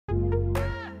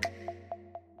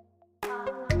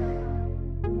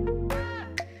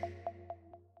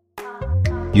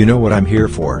You know what I'm here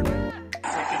for.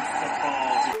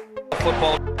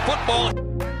 Football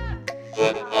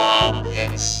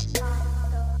picks.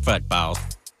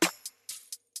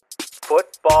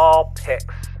 Football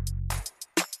picks.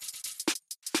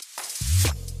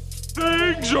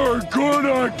 Things are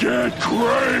gonna get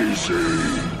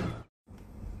crazy.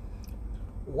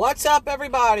 What's up,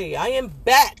 everybody? I am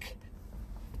back.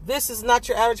 This is Not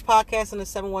Your Average Podcast in the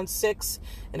 716,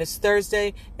 and it's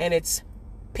Thursday, and it's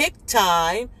pick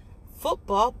time,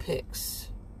 football picks.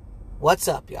 What's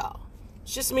up, y'all?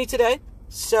 It's just me today,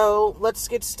 so let's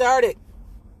get started.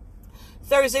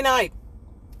 Thursday night.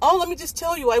 Oh, let me just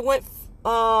tell you, I went,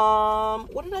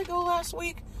 what did I go last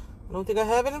week? I don't think I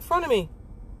have it in front of me.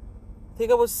 I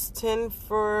think I was 10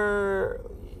 for,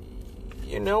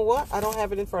 you know what? I don't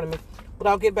have it in front of me, but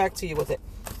I'll get back to you with it.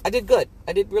 I did good.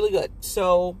 I did really good.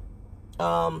 So,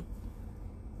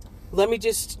 let me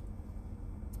just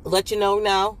let you know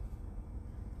now.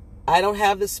 I don't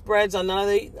have the spreads on none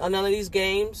of these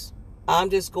games. I'm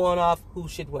just going off who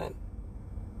should win.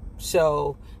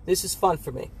 So, this is fun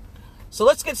for me. So,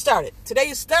 let's get started. Today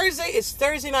is Thursday. It's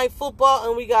Thursday night football,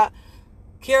 and we got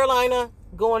Carolina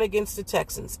going against the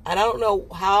Texans. And I don't know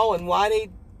how and why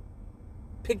they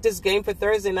picked this game for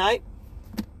Thursday night.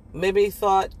 Maybe they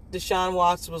thought Deshaun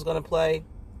Watson was going to play.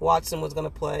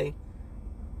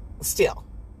 Still,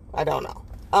 I don't know.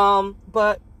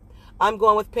 But I'm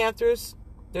going with Panthers.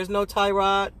 There's no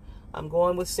Tyrod. I'm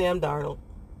going with Sam Darnold.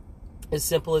 As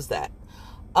simple as that.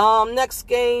 Next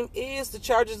game is the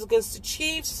Chargers against the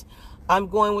Chiefs. I'm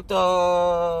going with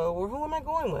who am I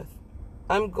going with?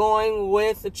 I'm going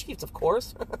with the Chiefs, of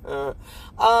course.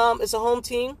 It's a home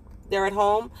team. They're at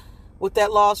home. With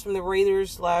that loss from the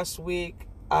Raiders last week,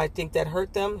 I think that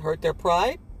hurt their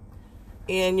pride.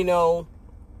 And, you know,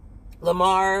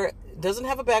 Lamar doesn't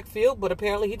have a backfield, but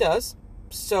apparently he does.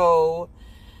 So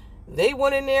they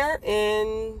went in there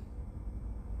and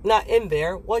not in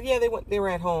there. Well, yeah, they were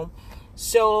at home.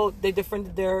 So they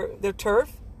defended their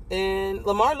turf, and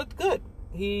Lamar looked good.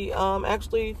 He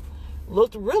actually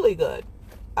looked really good.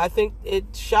 I think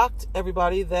it shocked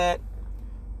everybody that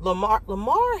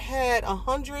Lamar had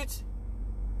 100.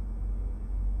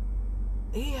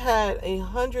 He had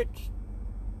 100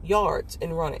 yards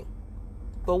in running,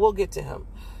 but we'll get to him.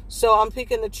 So I'm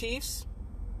picking the Chiefs.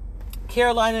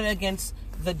 Carolina against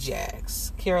the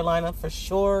Jags. Carolina for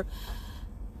sure.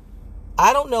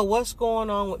 I don't know what's going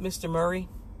on with Mr. Murray.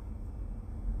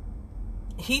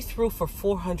 He threw for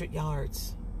 400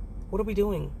 yards. What are we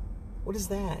doing? What is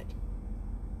that?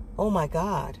 Oh my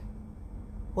God.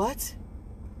 What?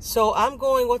 So I'm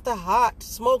going with the hot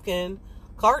smoking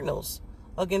Cardinals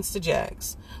against the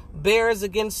Jags. Bears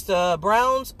against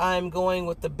Browns. I'm going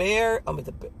with the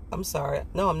I'm sorry.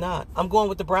 No, I'm not. I'm going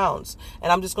with the Browns. And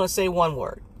I'm just going to say one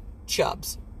word.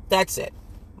 Chubbs. That's it.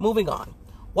 Moving on.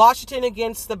 Washington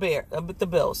against the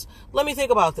Bills. Let me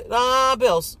think about this.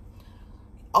 Bills.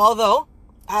 Although,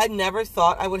 I never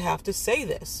thought I would have to say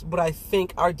this, but I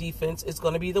think our defense is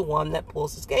going to be the one that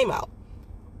pulls this game out.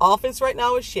 Offense right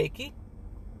now is shaky,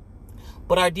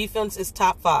 but our defense is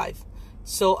top 5.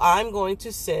 So I'm going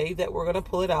to say that we're going to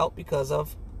pull it out because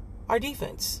of our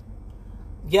defense.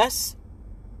 Yes,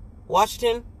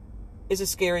 Washington is a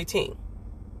scary team.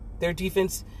 Their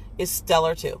defense is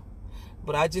stellar too.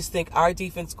 But I just think our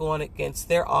defense going against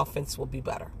their offense will be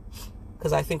better.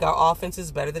 Because I think our offense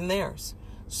is better than theirs.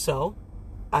 So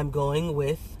I'm going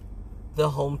with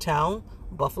the hometown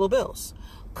Buffalo Bills.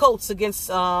 Colts against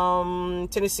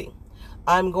Tennessee.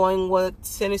 I'm going with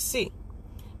Tennessee.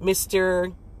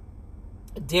 Mr.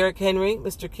 Derrick Henry,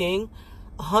 Mr. King,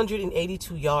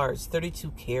 182 yards,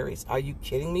 32 carries. Are you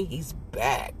kidding me? He's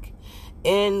back.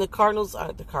 And the Colts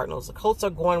are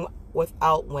going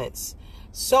without Wentz.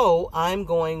 So I'm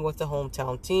going with the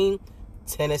hometown team,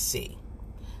 Tennessee.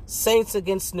 Saints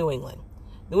against New England.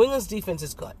 New England's defense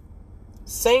is good.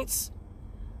 Saints,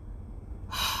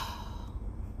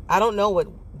 I don't know what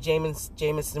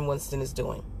Jameis Winston is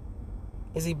doing.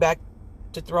 Is he back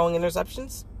to throwing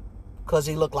interceptions? Because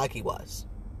he looked like he was.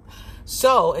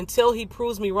 So, until he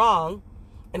proves me wrong,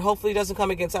 and hopefully he doesn't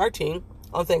come against our team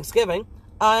on Thanksgiving,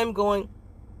 I'm going,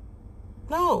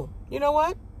 no, you know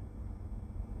what?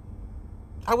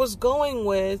 I was going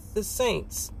with the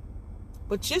Saints.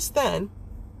 But just then,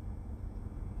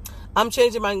 I'm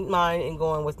changing my mind and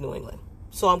going with New England.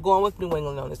 So I'm going with New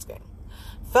England on this game.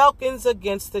 Falcons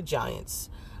against the Giants.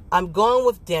 I'm going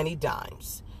with Danny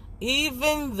Dimes.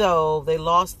 Even though they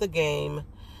lost the game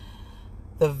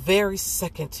the very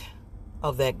second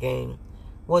of that game.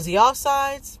 Was he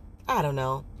offsides? I don't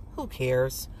know. Who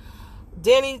cares?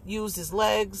 Danny used his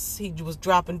legs. He was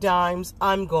dropping dimes.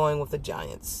 I'm going with the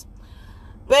Giants.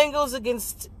 Bengals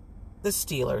against the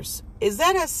Steelers. Is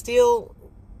that a steel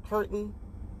curtain?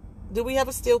 Do we have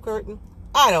a steel curtain?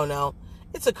 I don't know.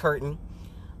 It's a curtain.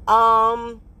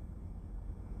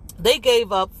 They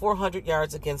gave up 400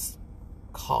 yards against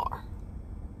Carr.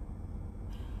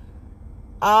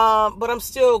 But I'm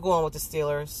still going with the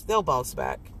Steelers. They'll bounce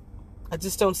back. I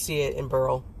just don't see it in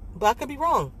Burrow. But I could be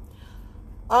wrong.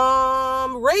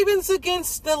 Ravens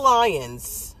against the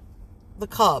Lions. The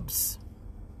Cubs.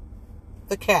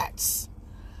 The Cats.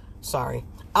 Sorry.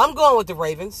 I'm going with the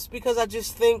Ravens because I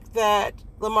just think that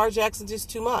Lamar Jackson is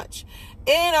too much.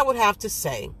 And I would have to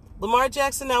say, Lamar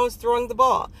Jackson now is throwing the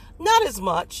ball. Not as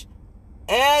much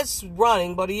as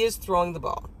running, but he is throwing the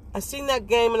ball. I seen that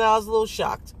game and I was a little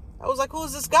shocked. I was like, who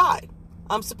is this guy?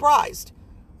 I'm surprised.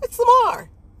 It's Lamar.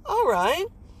 All right.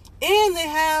 And they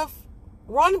have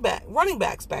running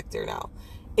backs back there now.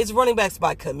 It's running backs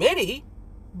by committee,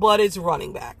 but it's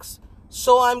running backs.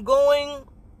 So I'm going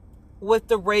with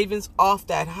the Ravens off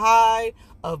that high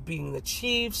of beating the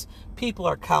Chiefs. People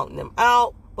are counting them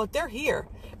out, but they're here.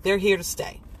 They're here to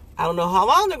stay. I don't know how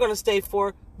long they're going to stay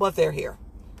for, but they're here.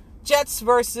 Jets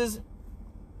versus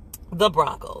the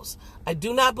Broncos. I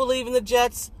do not believe in the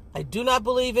Jets. I do not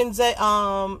believe in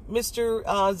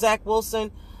Mr. Zach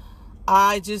Wilson.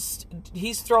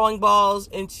 He's throwing balls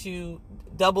into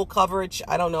double coverage.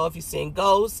 I don't know if he's seeing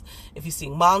ghosts, if he's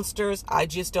seeing monsters. I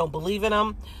just don't believe in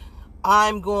him.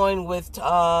 I'm going with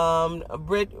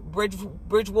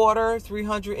Bridgewater,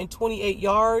 328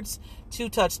 yards, 2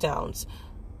 touchdowns.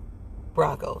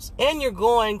 Broncos. And you're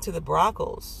going to the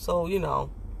Broncos. So,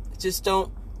 just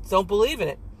don't believe in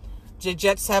it. The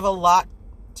Jets have a lot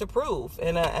to prove,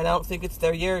 and I don't think it's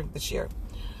their year this year.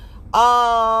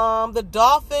 The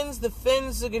Dolphins, the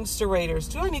Fins against the Raiders.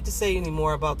 Do I need to say any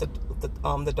more about the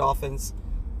Dolphins?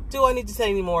 Do I need to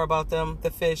say any more about them? The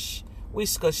fish. We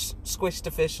squished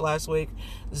the fish last week.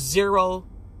 0.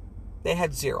 They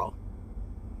had 0.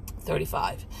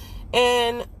 35.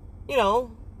 And, the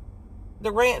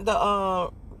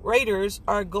Raiders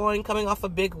are coming off a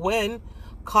big win.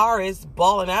 Carr is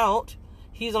balling out.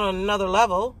 He's on another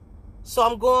level. So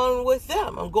I'm going with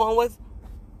them. I'm going with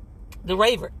the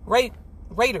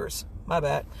Raiders. My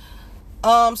bad.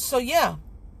 So yeah.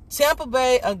 Tampa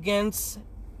Bay against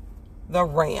the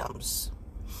Rams.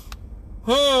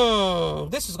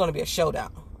 This is going to be a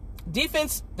showdown.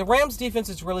 Defense, the Rams defense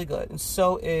is really good, and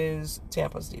so is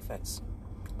Tampa's defense.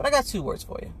 But I got 2 words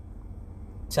for you.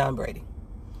 Tom Brady.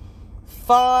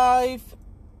 5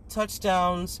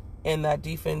 touchdowns, and that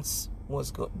defense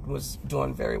was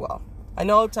doing very well. I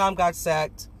know Tom got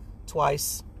sacked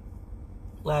twice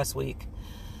last week.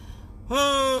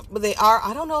 But they are,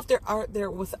 I don't know if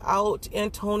they're without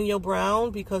Antonio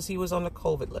Brown because he was on the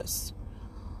COVID list.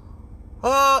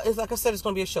 It's like I said, it's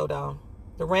going to be a showdown.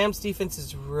 The Rams defense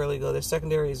is really good. Their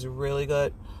secondary is really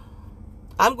good.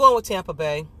 I'm going with Tampa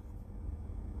Bay.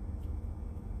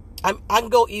 I can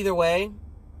go either way.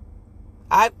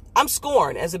 I'm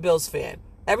scoring as a Bills fan.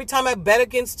 Every time I bet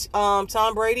against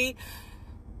Tom Brady,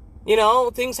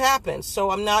 things happen.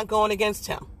 So I'm not going against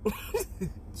him.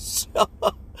 So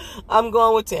I'm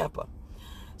going with Tampa.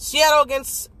 Seattle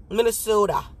against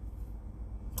Minnesota.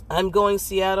 I'm going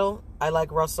Seattle. I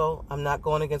like Russell. I'm not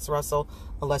going against Russell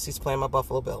unless he's playing my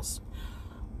Buffalo Bills.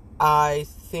 I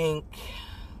think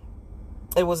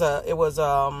it was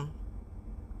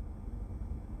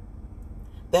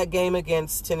that game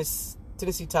against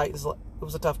Tennessee Titans. It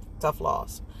was a tough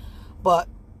loss. But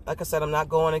like I said, I'm not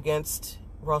going against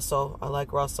Russell. I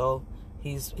like Russell.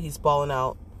 He's balling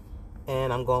out,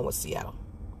 and I'm going with Seattle.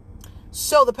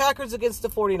 So the Packers against the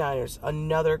 49ers,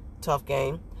 another tough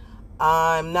game.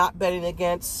 I'm not betting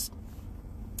against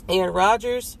Aaron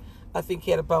Rodgers. I think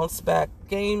he had a bounce-back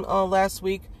game last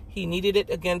week. He needed it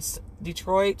against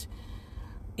Detroit.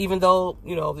 Even though,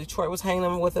 Detroit was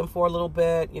hanging with him for a little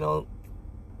bit,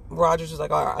 Rodgers was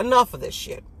like, all right, enough of this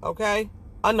shit, okay?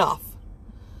 Enough.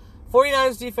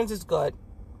 49ers defense is good.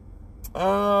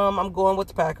 I'm going with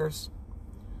the Packers.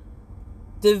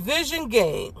 Division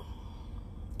game.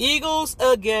 Eagles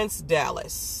against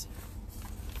Dallas.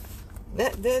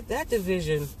 That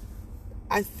division,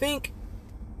 I think,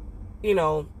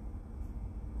 their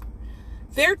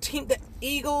team, the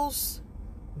Eagles,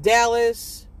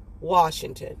 Dallas,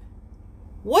 Washington.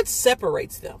 What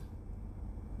separates them?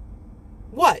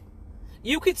 What?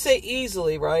 You could say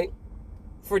easily, right?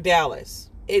 For Dallas,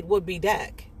 it would be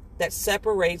Dak. That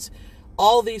separates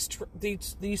all these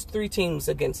 3 teams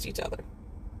against each other.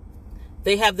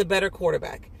 They have the better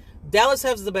quarterback. Dallas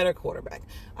has the better quarterback.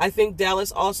 I think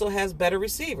Dallas also has better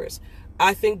receivers.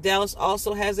 I think Dallas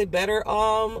also has a better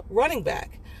running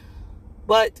back.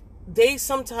 But they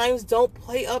sometimes don't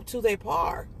play up to their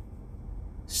par.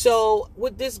 So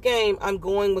with this game, I'm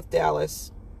going with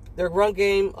Dallas. Their run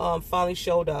game finally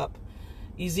showed up.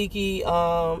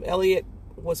 Ezekiel Elliott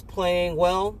was playing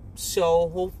well, so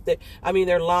hope that,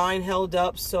 their line held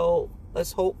up, so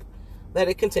let's hope that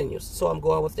it continues. So I'm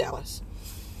going with Dallas.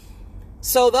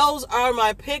 So those are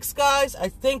my picks, guys. I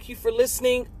thank you for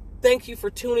listening. Thank you for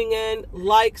tuning in.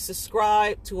 Like,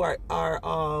 subscribe to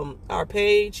our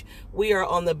page. We are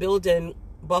on the Build in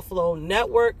Buffalo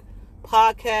Network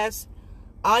podcast.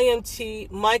 I am T.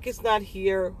 Mike is not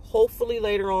here. Hopefully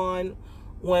later on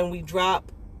when we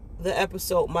drop the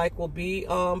episode, Mike will be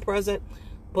present.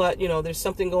 But, there's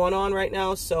something going on right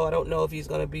now, so I don't know if he's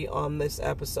going to be on this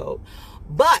episode.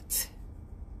 But,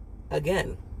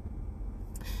 again,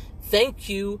 thank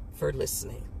you for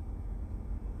listening.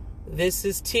 This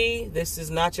is T. This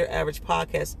is Not Your Average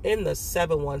Podcast in the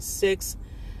 716.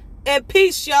 And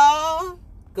peace, y'all.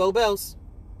 Go Bells.